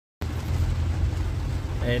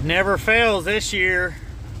It never fails this year.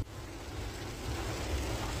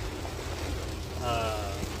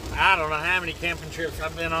 I don't know how many camping trips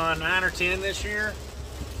I've been on, 9 or 10 this year,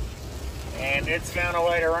 and it's found a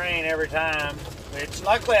way to rain every time, which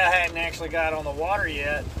luckily I hadn't actually got on the water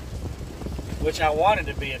yet, which I wanted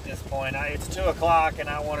to be at this point. It's 2 o'clock and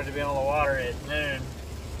I wanted to be on the water at noon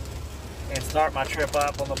and start my trip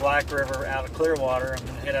up on the Black River out of Clearwater. I'm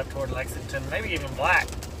going to head up toward Lexington, maybe even Black,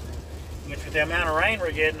 which with the amount of rain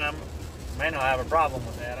we're getting, I may not have a problem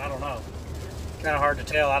with that. I don't know. Kind of hard to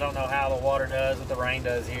tell. I don't know how the water does, what the rain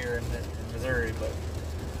does here in Missouri, but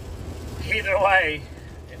either way,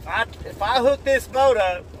 if I hook this boat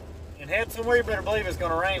up and head somewhere, you better believe it's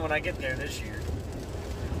going to rain when I get there this year.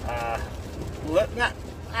 I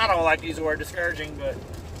don't like to use the word discouraging, but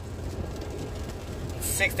it's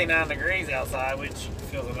 69 degrees outside, which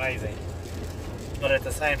feels amazing. But at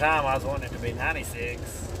the same time, I was wanting it to be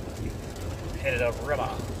 96, headed up river.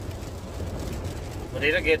 But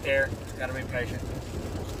it'll get there. Gotta be patient.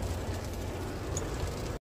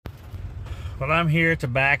 Well, I'm here at the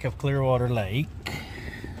back of Clearwater Lake.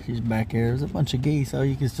 He's back there. There's a bunch of geese. Oh,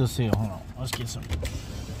 you can still see them. Hold on. Let's get some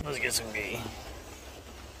geese.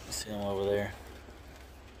 See them over there.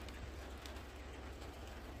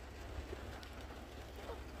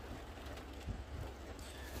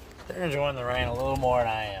 They're enjoying the rain a little more than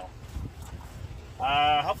I am.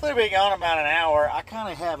 Hopefully we'll be gone about an hour. I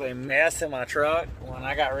kind of have a mess in my truck. When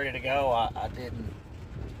I got ready to go, I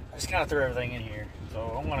just kind of threw everything in here.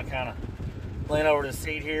 So I'm going to kind of lean over the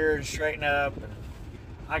seat here and straighten up. And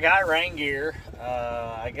I got rain gear.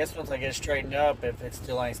 I guess once I get straightened up, if it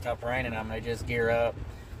still ain't stopped raining, I may just gear up.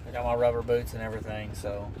 I got my rubber boots and everything.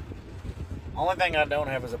 So only thing I don't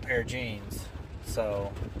have is a pair of jeans.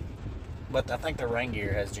 So, but I think the rain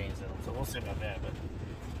gear has jeans in them. So we'll see about that. But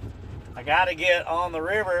I got to get on the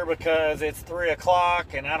river because it's 3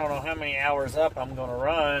 o'clock and I don't know how many hours up I'm going to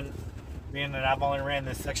run, being that I've only ran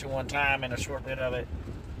this section one time and a short bit of it.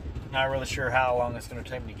 Not really sure how long it's going to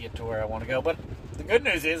take me to get to where I want to go. But the good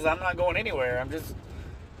news is I'm not going anywhere. I'm just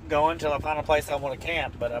going till I find a place I want to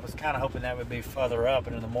camp. But I was kind of hoping that would be further up,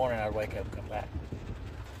 and in the morning I'd wake up and come back.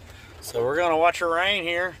 So we're going to watch the rain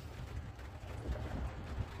here.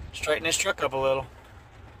 Straighten this truck up a little.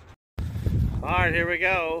 All right, here we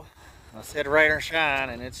go. I said rain or shine,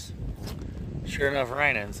 and it's sure enough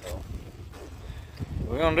raining, so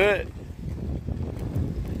we're gonna do it.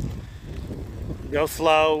 Go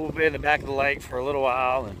slow. We'll be in the back of the lake for a little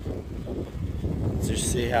while and let's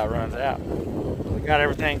just see how it runs out. We got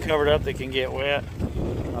everything covered up that can get wet.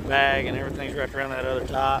 My bag and everything's wrapped around that other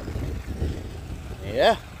top.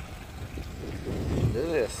 Yeah, do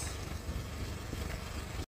this.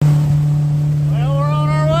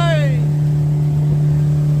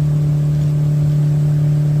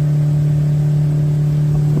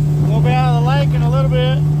 In a little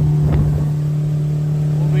bit,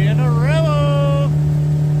 we'll be in the river.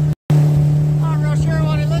 I'm not real sure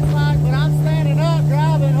what it looks like, but I'm standing up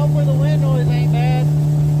driving. Hopefully the wind noise ain't bad.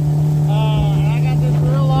 And I got this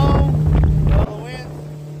real long, the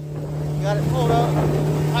wind, got it pulled up.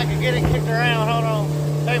 I can get it kicked around. Hold on,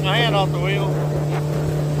 take my hand off the wheel.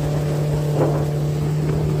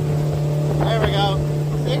 There we go.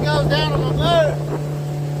 See, it goes down on my boot.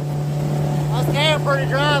 I stand pretty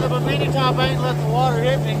dry, but many top ain't let the water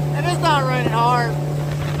hit me. And it's not raining hard.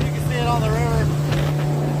 You can see it on the river.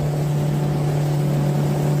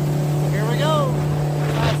 Here we go.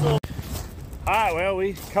 Nice little... Alright, well,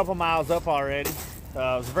 we a couple miles up already.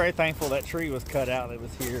 I was very thankful that tree was cut out that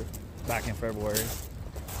was here back in February.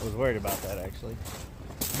 I was worried about that actually.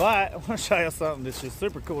 But I want to show you something that's just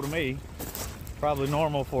super cool to me. Probably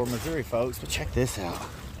normal for Missouri folks, but check this out.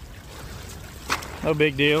 No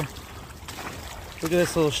big deal. Look at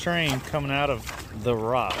this little stream coming out of the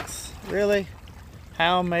rocks. Really?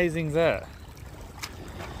 How amazing is that?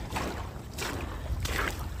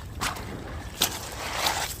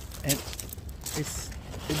 And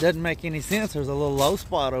it doesn't make any sense. There's a little low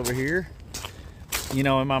spot over here. You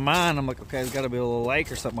know, in my mind, I'm like, okay, there's got to be a little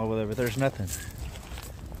lake or something over there, but there's nothing.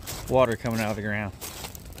 Water coming out of the ground.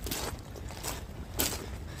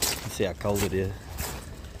 Let's see how cold it is.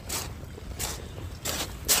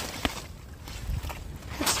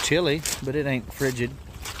 Chilly, but it ain't frigid.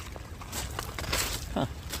 Huh.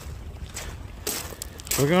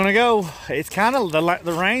 We're gonna go. It's kind of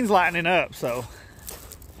the rain's lightening up, so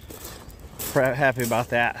happy about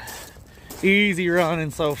that. Easy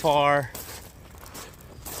running so far.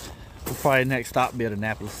 We'll probably next stop be at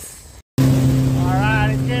Annapolis. All right,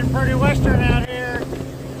 it's getting pretty western out here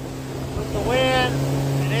with the wind,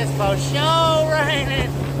 and it's for sure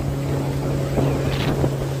raining.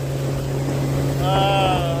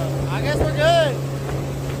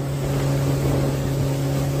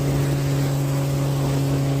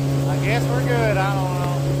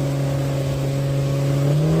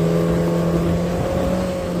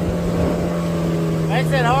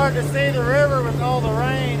 Makes it hard to see the river with all the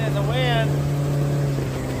rain and the wind.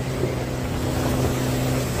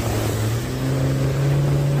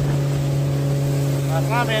 If I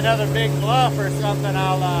find me another big bluff or something,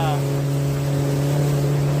 I'll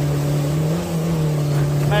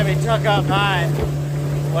maybe tuck up high.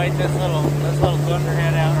 Wait this little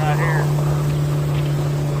thunderhead out right here.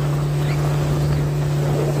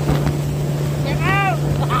 Get out!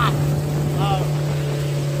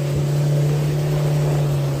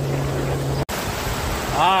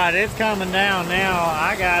 Alright, it's coming down now.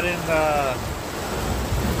 I got into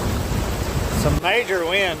some major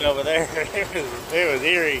wind over there. It was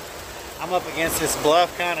eerie. I'm up against this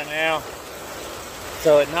bluff kind of now,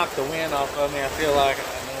 so it knocked the wind off of me. I feel like I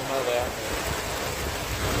don't know that.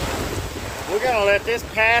 We're gonna let this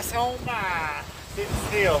pass on by. Sitting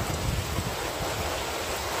still.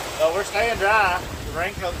 But we're staying dry. The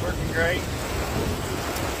raincoat's working great.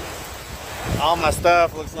 All my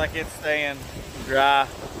stuff looks like it's staying dry.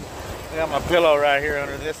 I got my pillow right here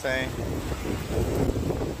under this thing.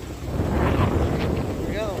 Here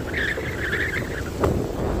we go.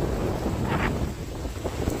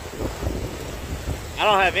 I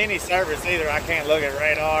don't have any service either. I can't look at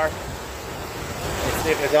radar. Let's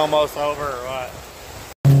see if it's almost over or what.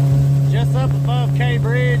 Just up above K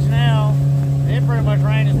Bridge now. It pretty much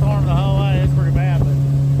rained and stormed the whole way. It's pretty bad, but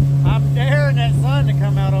I'm daring that sun to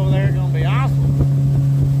come out over there. It's gonna be awesome.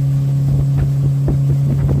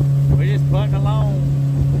 We're just putting along.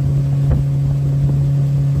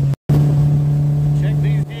 Check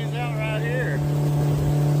these views out right here.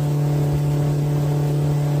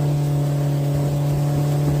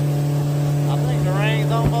 I think the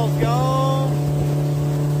rain's almost gone.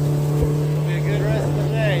 It'll be a good rest of the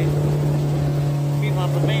day. Keep my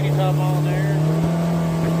bikini top on there.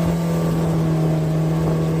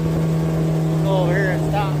 We'll go over here and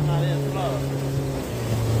stop by this flow.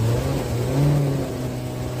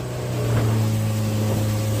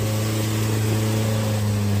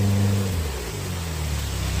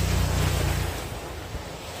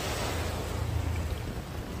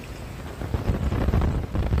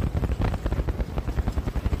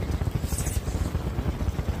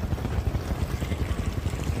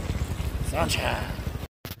 Sunshine.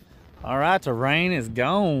 All right, the rain is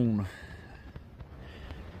gone.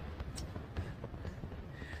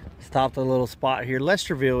 Stopped a little spot here.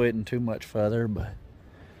 Lesterville isn't too much further, but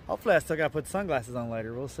hopefully I still got to put sunglasses on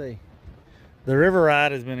later. We'll see. The river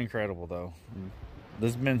ride has been incredible, though.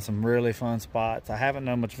 There's been some really fun spots. I haven't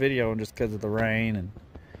done much video just because of the rain and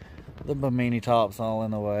the bimini tops all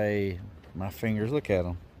in the way. My fingers, look at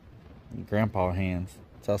them. Grandpa hands.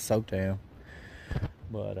 It's all soaked down.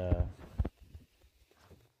 But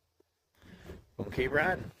we'll keep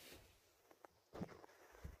riding.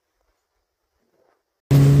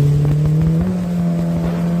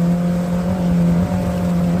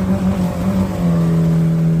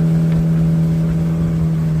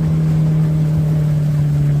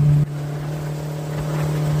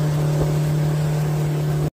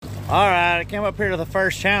 All right, I came up here to the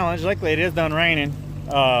first challenge. Luckily, it is done raining.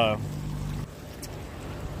 I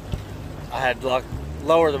had to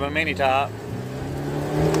lower the bimini top.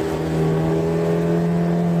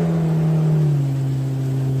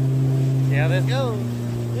 Yeah, this goes.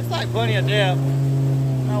 It's like plenty of depth.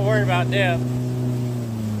 I'm not worried about depth.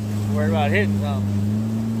 I'm worried about hitting something.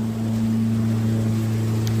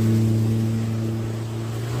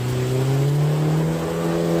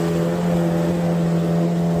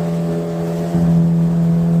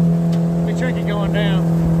 Be tricky going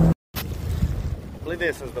down. I believe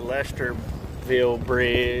this is the Lesterville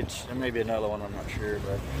Bridge. There may be another one, I'm not sure,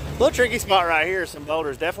 but a little tricky spot right here. Some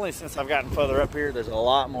boulders. Definitely since I've gotten further up here, there's a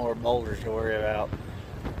lot more boulders to worry about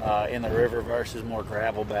in the river versus more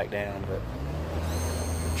gravel back down. But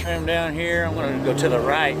trim down here. I'm going to go to the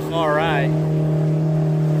right, far right.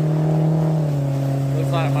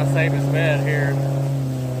 Looks like my safest bet here,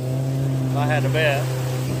 if I had to bet.